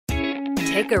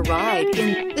Take a ride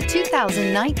in the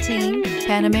 2019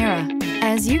 Panamera.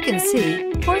 As you can see,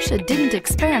 Porsche didn't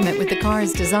experiment with the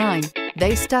car's design.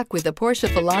 They stuck with the Porsche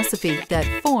philosophy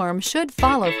that form should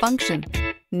follow function.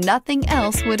 Nothing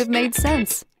else would have made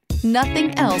sense.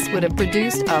 Nothing else would have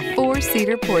produced a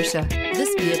four-seater Porsche.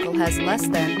 This vehicle has less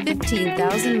than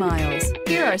 15,000 miles.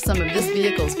 Here are some of this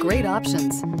vehicle's great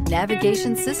options: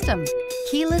 navigation system,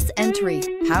 keyless entry,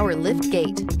 power lift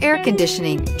gate, air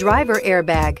conditioning, driver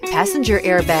airbag, passenger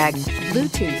airbag,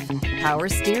 Bluetooth, power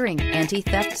steering,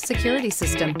 anti-theft security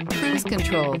system, cruise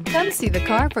control. Come see the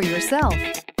car for yourself.